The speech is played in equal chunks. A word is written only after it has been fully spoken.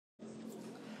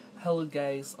Hello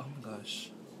guys, oh my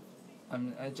gosh.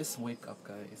 I just wake up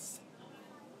guys.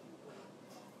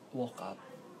 Woke up.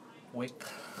 Wake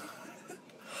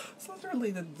It's not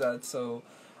related to that, so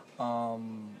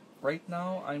right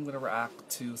now I'm gonna react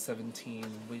to 17,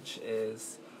 which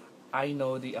is I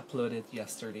know they uploaded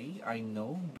yesterday. I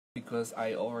know because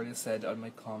I already said on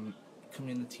my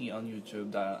community on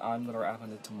YouTube that I'm gonna react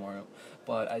on it tomorrow.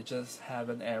 But I just have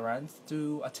an errand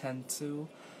to attend to,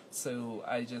 so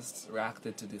I just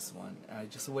reacted to this one. I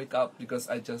just wake up because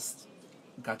I just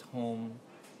got home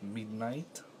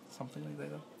midnight, something like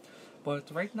that.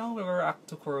 But right now we react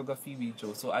to choreography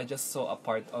video, so I just saw a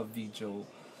part of video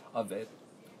of it.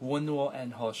 Wonwo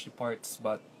and Hoshi parts,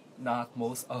 but not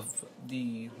most of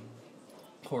the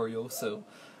choreo. So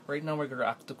right now we're gonna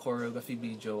react to choreography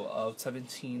video of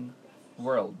 17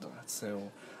 World.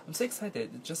 So I'm so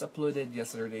excited. It just uploaded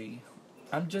yesterday.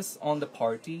 I'm just on the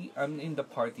party. I'm in the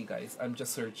party, guys. I'm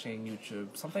just searching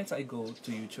YouTube. Sometimes I go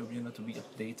to YouTube, to be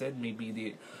updated.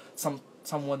 Maybe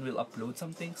someone will upload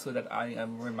something so that I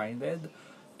am reminded.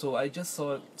 So I just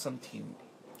saw some team.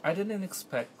 I didn't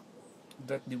expect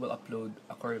that they will upload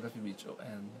a choreography video,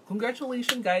 and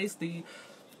congratulations, guys! They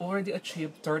already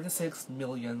achieved 36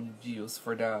 million views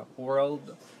for the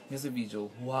world music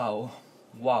video. Wow,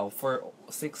 wow! For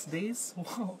 6 days,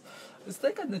 wow! It's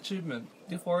like an achievement.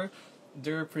 Before,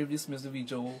 their previous music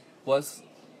video was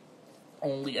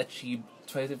only achieved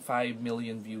 25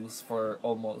 million views for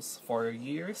almost 4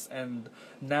 years, and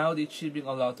now they're achieving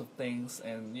a lot of things.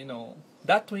 And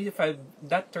that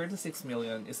 36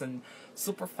 million is a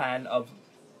super fan of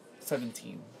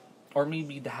 17, or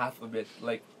maybe the half of it,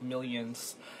 like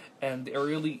millions, and they're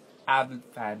really avid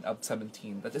fan of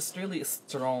 17. That is really a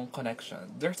strong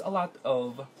connection. There's a lot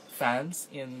of fans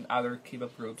in other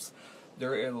K-pop groups.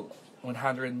 There are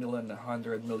 100 million,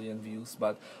 100 million views,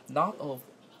 but not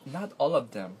all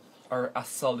of them are a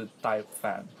solid type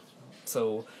fan.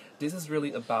 So this is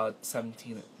really about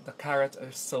 17. The character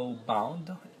is so bound,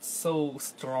 it's so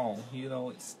strong.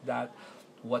 It's that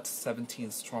what 17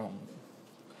 strong.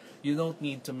 You don't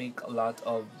need to make a lot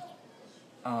of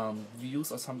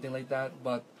views or something like that,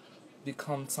 but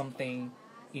become something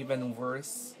even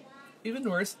worse, even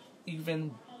worse,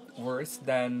 even worse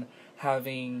than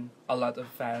having a lot of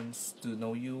fans to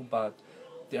know you, but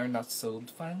they are not so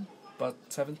fan. But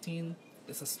 17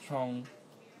 is a strong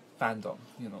fandom.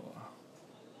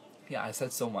 Yeah, I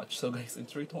said so much. So guys, in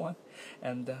 3, 2, 1,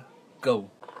 and go.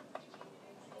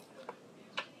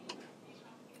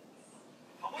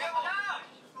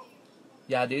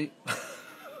 Yeah, they.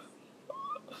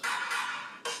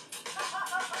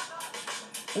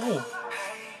 Oh,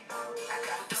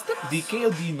 is that DK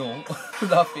or Dino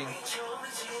laughing?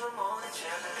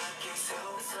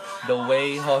 The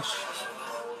way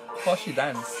Hoshi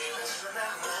dance.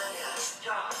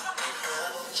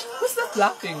 Who's that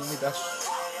laughing? Oh my gosh.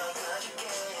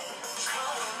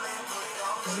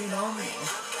 Put it on me.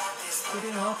 Put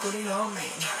it on me.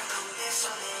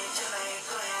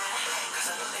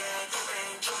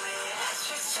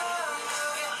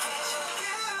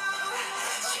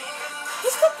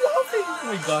 Who's that laughing? Oh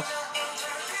my gosh.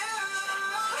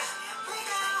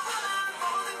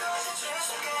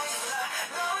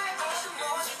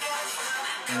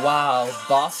 Wow,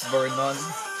 Boss Vernon.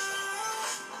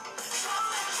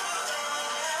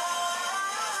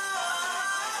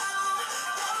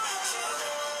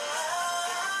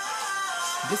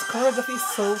 This choreography is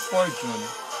so for June.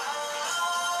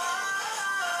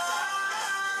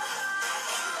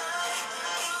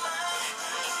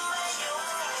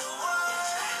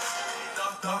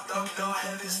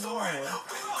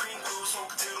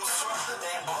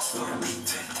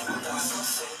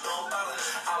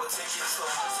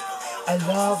 I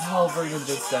love how Vernon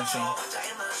is dancing.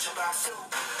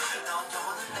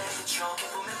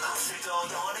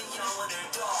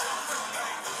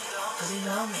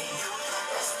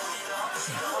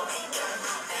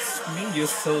 Screen is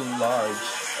so large.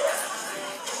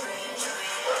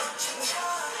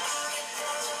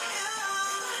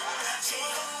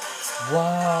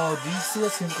 Wow, do you see the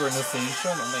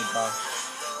synchronization? Oh my gosh.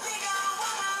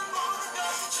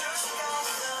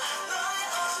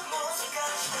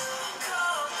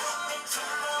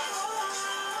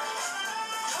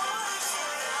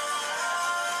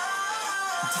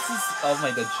 This is, oh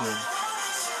my god, June.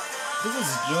 This is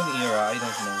June era, I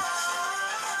don't know.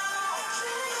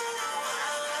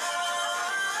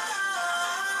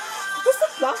 What's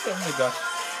that laughing? Oh my gosh.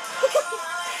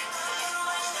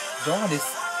 John is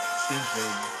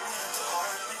injured.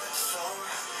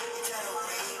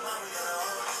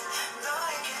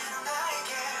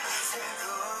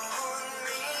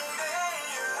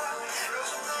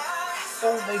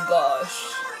 Oh my gosh.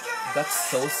 That's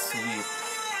so sweet.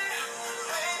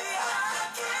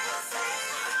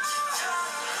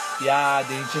 Yeah,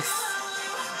 they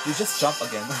just jump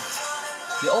again.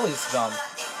 They always jump.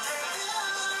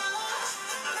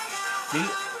 They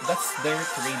that's their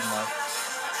trademark.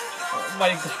 Oh my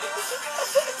god.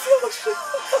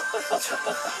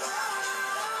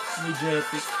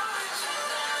 Energetic.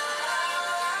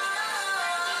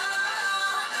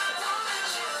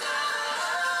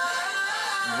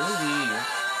 Really?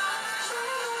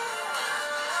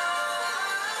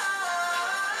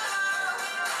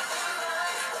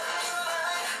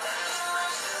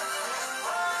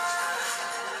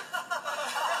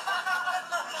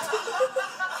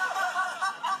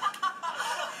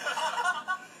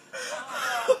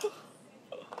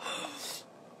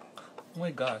 Oh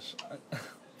my gosh.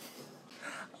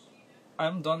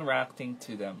 I'm done reacting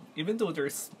to them. Even though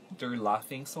they're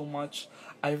laughing so much,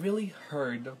 I really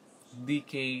heard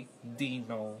DK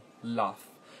Dino laugh.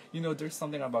 You know, there's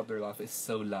something about their laugh is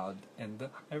so loud, and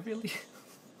I really,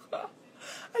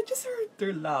 I just heard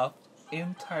their laugh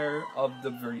entire of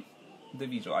the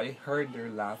video. I heard their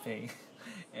laughing,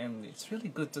 and it's really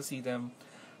good to see them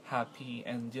happy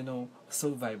and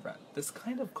so vibrant. This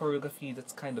kind of choreography,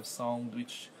 this kind of song,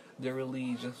 which they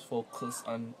really just focus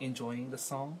on enjoying the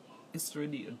song. It's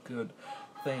really a good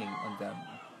thing on them.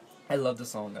 I love the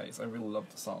song, guys. I really love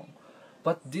the song.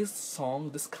 But this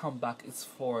song, this comeback, is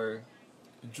for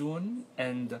June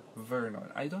and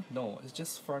Vernon. I don't know. It's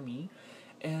just for me,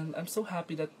 and I'm so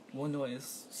happy that Wono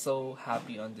is so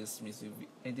happy on this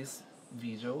in this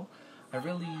video. I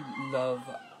really love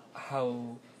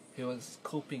how he was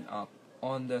coping up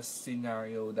on the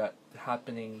scenario that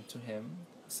happening to him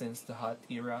since the hot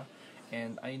era,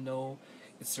 and I know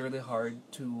it's really hard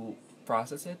to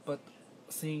process it, but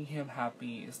seeing him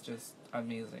happy is just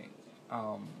amazing.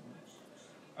 Um,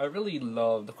 I really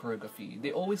love the choreography.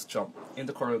 They always jump in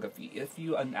the choreography. If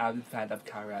you an avid fan of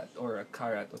Karat or a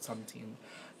Karat or something,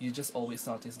 you just always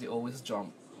notice they always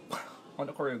jump on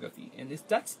the choreography, and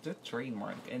that's the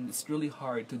trademark, and it's really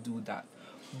hard to do that.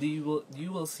 You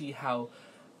will see how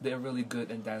they're really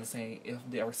good in dancing if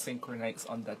they are synchronized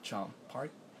on that jump part.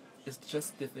 It's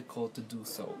just difficult to do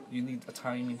so. You need a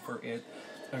timing for it.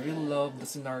 I really love the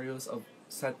scenarios of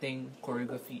setting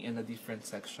choreography in the different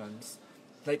sections.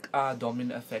 Like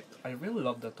domino effect. I really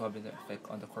love the domino effect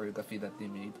on the choreography that they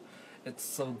made. It's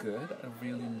so good. I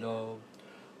really love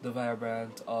the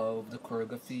vibrant of the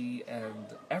choreography,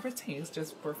 and everything is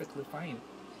just perfectly fine.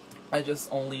 I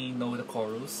just only know the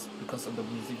chorus because of the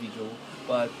music video,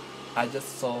 but I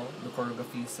just saw the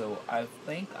choreography, so I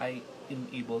think I am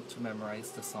able to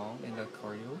memorize the song and the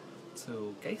choreo.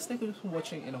 So guys, thank you for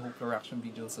watching in a whole reaction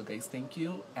video. So guys, thank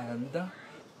you, and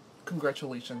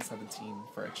congratulations 17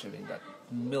 for achieving that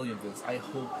million views. I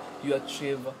hope you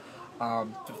achieve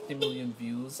 50 million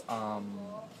views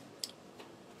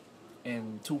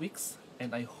in 2 weeks,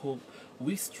 and I hope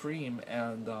we stream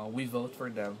and we vote for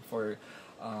them for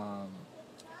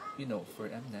for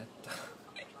Mnet.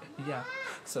 Yeah.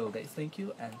 So guys, thank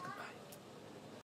you and goodbye.